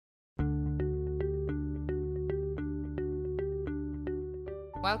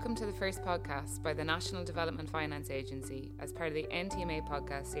Welcome to the first podcast by the National Development Finance Agency as part of the NTMA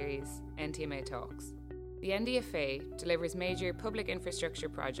podcast series, NTMA Talks. The NDFA delivers major public infrastructure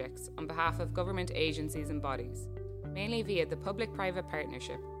projects on behalf of government agencies and bodies, mainly via the Public-Private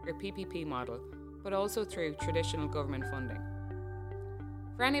Partnership, or PPP model, but also through traditional government funding.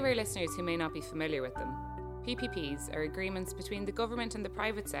 For any of our listeners who may not be familiar with them, PPPs are agreements between the government and the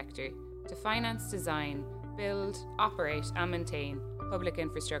private sector to finance, design, build, operate and maintain public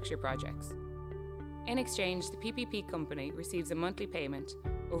infrastructure projects. In exchange, the PPP company receives a monthly payment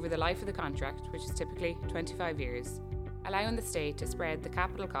over the life of the contract, which is typically 25 years, allowing the state to spread the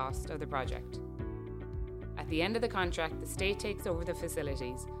capital cost of the project. At the end of the contract, the state takes over the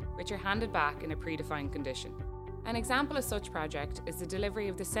facilities, which are handed back in a predefined condition. An example of such project is the delivery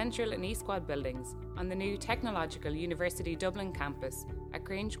of the Central and East Quad buildings on the new Technological University Dublin campus at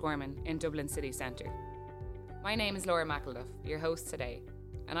Grangegorman in Dublin city centre. My name is Laura McElduff, your host today,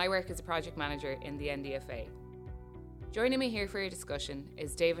 and I work as a project manager in the NDFA. Joining me here for a discussion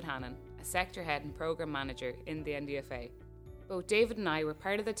is David Hannon, a sector head and programme manager in the NDFA. Both David and I were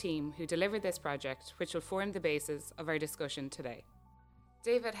part of the team who delivered this project, which will form the basis of our discussion today.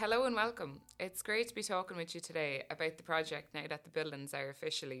 David, hello and welcome. It's great to be talking with you today about the project now that the buildings are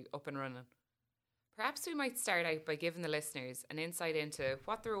officially up and running. Perhaps we might start out by giving the listeners an insight into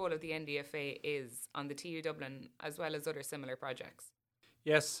what the role of the NDFA is on the TU Dublin as well as other similar projects.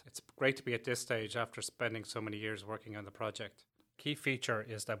 Yes, it's great to be at this stage after spending so many years working on the project. Key feature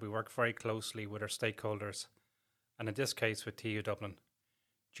is that we work very closely with our stakeholders, and in this case with TU Dublin,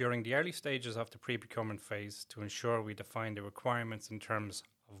 during the early stages of the pre-procurement phase to ensure we define the requirements in terms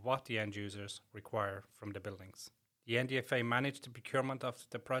of what the end users require from the buildings. The NDFA managed the procurement of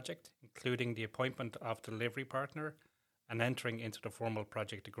the project, including the appointment of the delivery partner and entering into the formal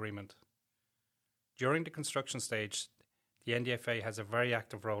project agreement. During the construction stage, the NDFA has a very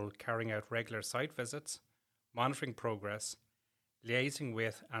active role carrying out regular site visits, monitoring progress, liaising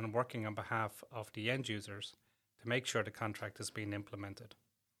with and working on behalf of the end users to make sure the contract is being implemented.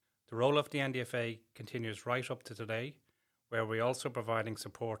 The role of the NDFA continues right up to today, where we're also providing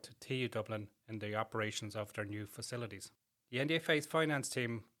support to TU Dublin in the operations of their new facilities. The NDFA's finance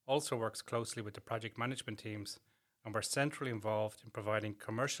team also works closely with the project management teams, and we're centrally involved in providing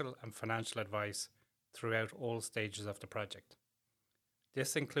commercial and financial advice throughout all stages of the project.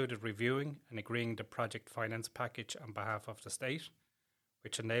 This included reviewing and agreeing the project finance package on behalf of the state,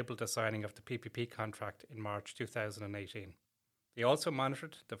 which enabled the signing of the PPP contract in March 2018. They also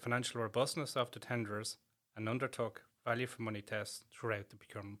monitored the financial robustness of the tenderers and undertook value for money tests throughout the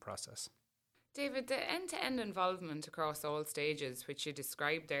procurement process. David, the end-to-end involvement across all stages, which you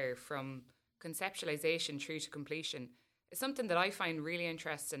described there from conceptualisation through to completion, is something that I find really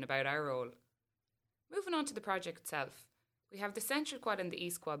interesting about our role. Moving on to the project itself, we have the Central Quad and the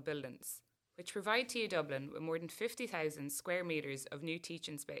East Quad buildings, which provide TU Dublin with more than 50,000 square metres of new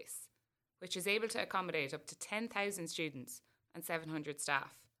teaching space, which is able to accommodate up to 10,000 students and 700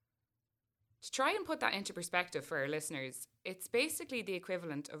 staff. To try and put that into perspective for our listeners, it's basically the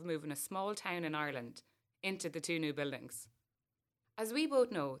equivalent of moving a small town in Ireland into the two new buildings. As we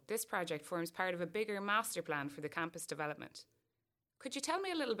both know, this project forms part of a bigger master plan for the campus development. Could you tell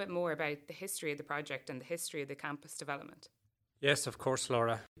me a little bit more about the history of the project and the history of the campus development? Yes, of course,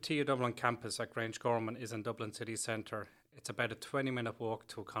 Laura. TU Dublin campus at Grangegorman is in Dublin city centre. It's about a 20-minute walk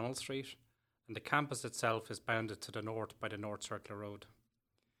to O'Connell Street, and the campus itself is bounded to the north by the North Circular Road.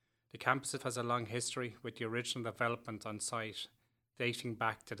 The campus has a long history with the original development on site dating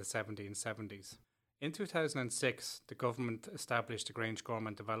back to the 1770s. In 2006, the government established the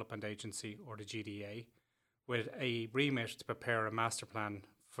Grangegorman Development Agency, or the GDA, with a remit to prepare a master plan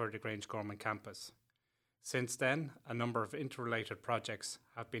for the Grangegorman campus. Since then, a number of interrelated projects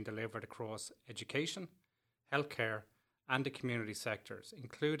have been delivered across education, healthcare, and the community sectors,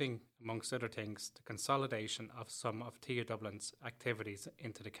 including, amongst other things, the consolidation of some of TU Dublin's activities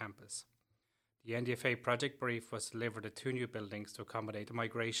into the campus. The NDFA project brief was delivered at two new buildings to accommodate the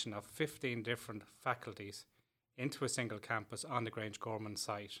migration of 15 different faculties into a single campus on the Grangegorman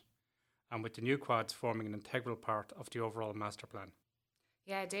site, and with the new quads forming an integral part of the overall master plan.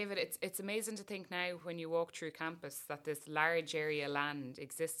 Yeah, David, it's amazing to think now when you walk through campus that this large area land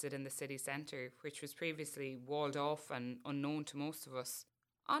existed in the city centre, which was previously walled off and unknown to most of us.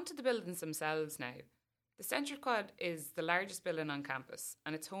 On to the buildings themselves now. The Central Quad is the largest building on campus,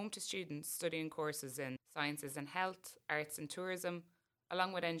 and it's home to students studying courses in sciences and health, arts and tourism,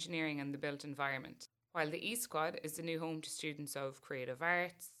 along with engineering and the built environment. While the East Quad is the new home to students of creative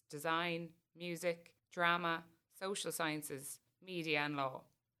arts, design, music, drama, social sciences, media and law.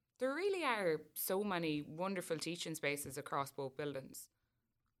 There really are so many wonderful teaching spaces across both buildings.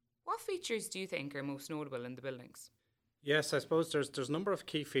 What features do you think are most notable in the buildings? Yes, I suppose there's a number of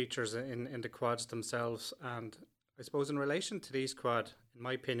key features in the quads themselves, and I suppose in relation to these quad, in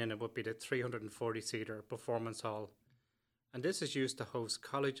my opinion, it would be the 340-seater performance hall. And this is used to host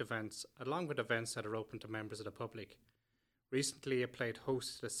college events along with events that are open to members of the public. Recently, it played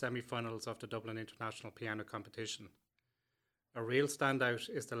host to the semi-finals of the Dublin International Piano Competition. A real standout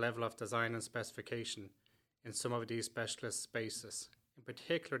is the level of design and specification in some of these specialist spaces, in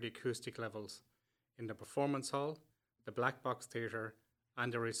particular the acoustic levels in the performance hall, the black box theatre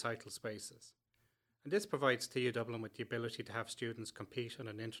and the recital spaces. And this provides TU Dublin with the ability to have students compete on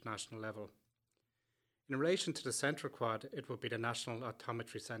an international level. In relation to the central quad, it would be the National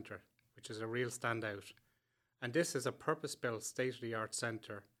Optometry Centre, which is a real standout. And this is a purpose-built state-of-the-art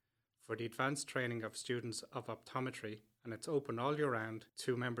centre for the advanced training of students of optometry, and it's open all year round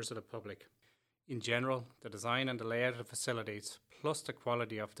to members of the public. In general, the design and the layout of the facilities, plus the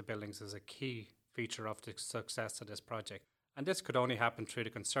quality of the buildings, is a key feature of the success of this project. And this could only happen through the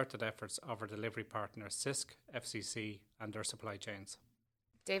concerted efforts of our delivery partners, CISC, FCC and their supply chains.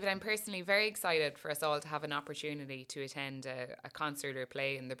 David, I'm personally very excited for us all to have an opportunity to attend a concert or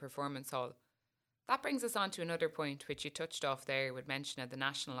play in the performance hall. That brings us on to another point which you touched off there with mention of the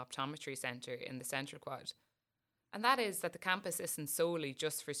National Optometry Centre in the Central Quad. And that is that the campus isn't solely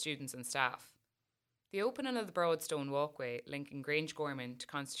just for students and staff. The opening of the Broadstone Walkway linking Grangegorman to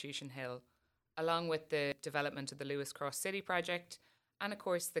Constitution Hill, along with the development of the Lewis Cross City project, and of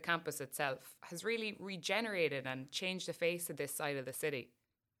course the campus itself, has really regenerated and changed the face of this side of the city.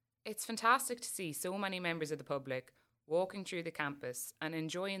 It's fantastic to see so many members of the public walking through the campus and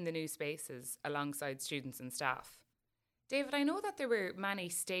enjoying the new spaces alongside students and staff. David, I know that there were many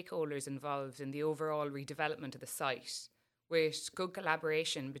stakeholders involved in the overall redevelopment of the site, with good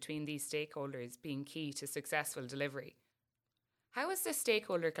collaboration between these stakeholders being key to successful delivery. How is this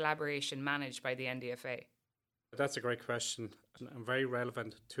stakeholder collaboration managed by the NDFA? That's a great question and very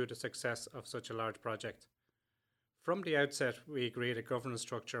relevant to the success of such a large project. From the outset, we agreed a governance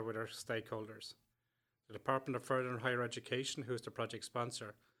structure with our stakeholders. The Department of Further and Higher Education, who is the project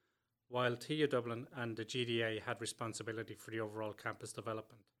sponsor, while TU Dublin and the GDA had responsibility for the overall campus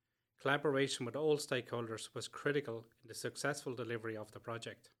development. Collaboration with all stakeholders was critical in the successful delivery of the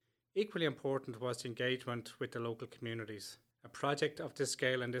project. Equally important was the engagement with the local communities. A project of this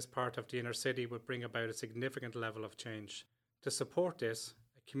scale in this part of the inner city would bring about a significant level of change. To support this,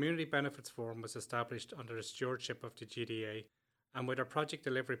 a Community Benefits Forum was established under the stewardship of the GDA, and with our project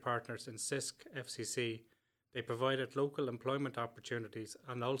delivery partners in CISC, FCC, they provided local employment opportunities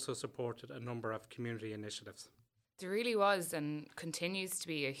and also supported a number of community initiatives. There really was and continues to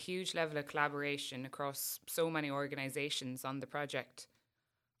be a huge level of collaboration across so many organisations on the project.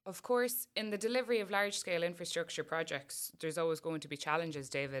 Of course, in the delivery of large-scale infrastructure projects, there's always going to be challenges,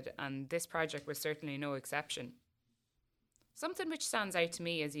 David, and this project was certainly no exception. Something which stands out to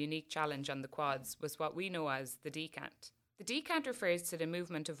me as a unique challenge on the quads was what we know as the decant. The decant refers to the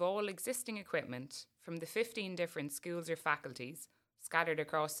movement of all existing equipment from the 15 different schools or faculties scattered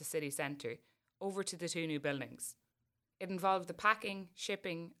across the city centre over to the two new buildings. It involved the packing,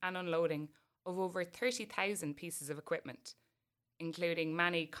 shipping and unloading of over 30,000 pieces of equipment, including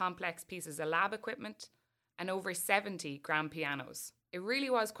many complex pieces of lab equipment and over 70 grand pianos. It really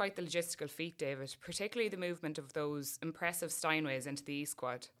was quite the logistical feat, David, particularly the movement of those impressive Steinways into the East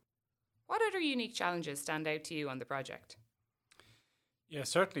Quad. What other unique challenges stand out to you on the project? Yeah,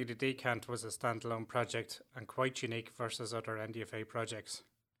 certainly the decant was a standalone project and quite unique versus other NDFA projects.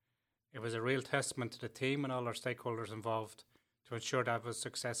 It was a real testament to the team and all our stakeholders involved to ensure that was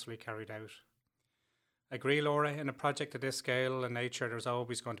successfully carried out. I agree, Laura, in a project of this scale and nature there's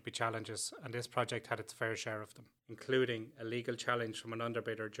always going to be challenges, and this project had its fair share of them, including a legal challenge from an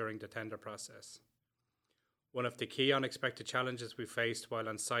underbidder during the tender process. One of the key unexpected challenges we faced while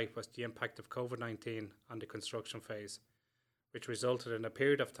on site was the impact of COVID-19 on the construction phase, which resulted in a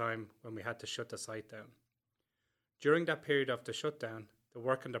period of time when we had to shut the site down. During that period of the shutdown, the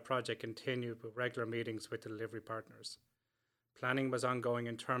work on the project continued with regular meetings with the delivery partners. Planning was ongoing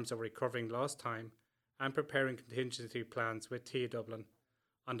in terms of recovering lost time and preparing contingency plans with TU Dublin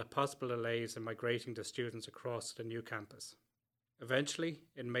on the possible delays in migrating the students across to the new campus. Eventually,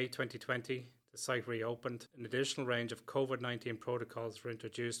 in May 2020, the site reopened. An additional range of COVID-19 protocols were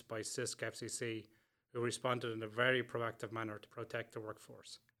introduced by CISC FCC, who responded in a very proactive manner to protect the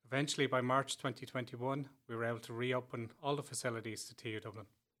workforce. Eventually, by March 2021, we were able to reopen all the facilities to TU Dublin.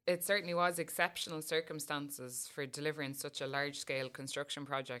 It certainly was exceptional circumstances for delivering such a large-scale construction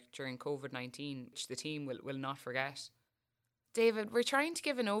project during COVID-19, which the team will not forget. David, we're trying to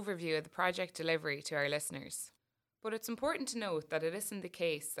give an overview of the project delivery to our listeners. But it's important to note that it isn't the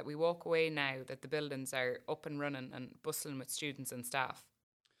case that we walk away now that the buildings are up and running and bustling with students and staff.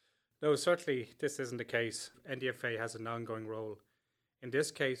 No, certainly this isn't the case. NDFA has an ongoing role. In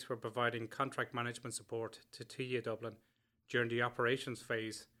this case, we're providing contract management support to TU Dublin during the operations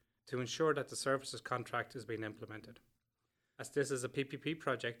phase to ensure that the services contract is being implemented. As this is a PPP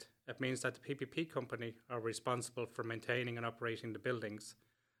project, it means that the PPP company are responsible for maintaining and operating the buildings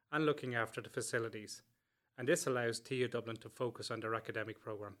and looking after the facilities, and this allows TU Dublin to focus on their academic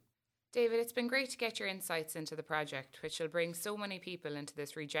programme. David, it's been great to get your insights into the project, which will bring so many people into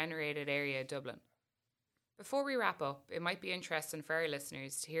this regenerated area of Dublin. Before we wrap up, it might be interesting for our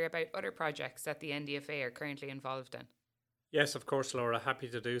listeners to hear about other projects that the NDFA are currently involved in. Yes, of course, Laura, happy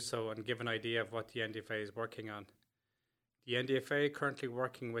to do so and give an idea of what the NDFA is working on. The NDFA are currently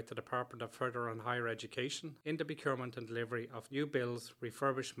working with the Department of Further and Higher Education in the procurement and delivery of new builds,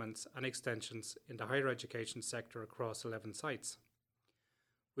 refurbishments and extensions in the higher education sector across 11 sites.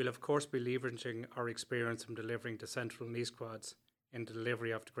 We'll of course be leveraging our experience from delivering the Central and East Quads in the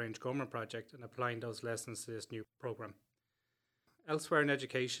delivery of the Grangecomer project and applying those lessons to this new programme. Elsewhere in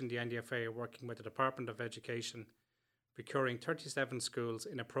education, the NDFA are working with the Department of Education, procuring 37 schools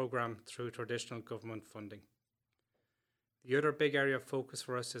in a programme through traditional government funding. The other big area of focus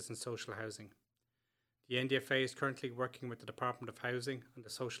for us is in social housing. The NDFA is currently working with the Department of Housing on the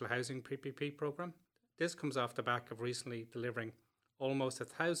Social Housing PPP programme. This comes off the back of recently delivering almost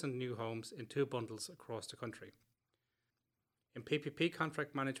 1,000 new homes in 2 bundles across the country. In PPP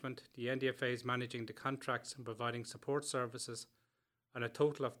contract management, the NDFA is managing the contracts and providing support services on a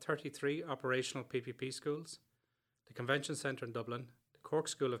total of 33 operational PPP schools, the Convention Centre in Dublin, the Cork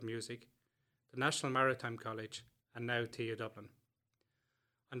School of Music, the National Maritime College, and now TU Dublin.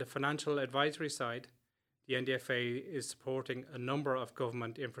 On the financial advisory side, the NDFA is supporting a number of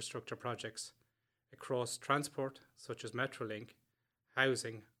government infrastructure projects across transport, such as Metrolink,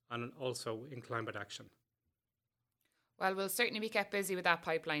 housing, and also in climate action. Well, we'll certainly be kept busy with that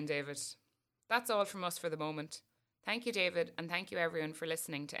pipeline, David. That's all from us for the moment. Thank you, David, and thank you everyone for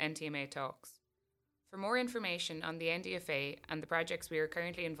listening to NTMA Talks. For more information on the NDFA and the projects we are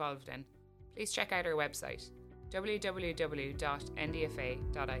currently involved in, please check out our website, www.ndfa.ie.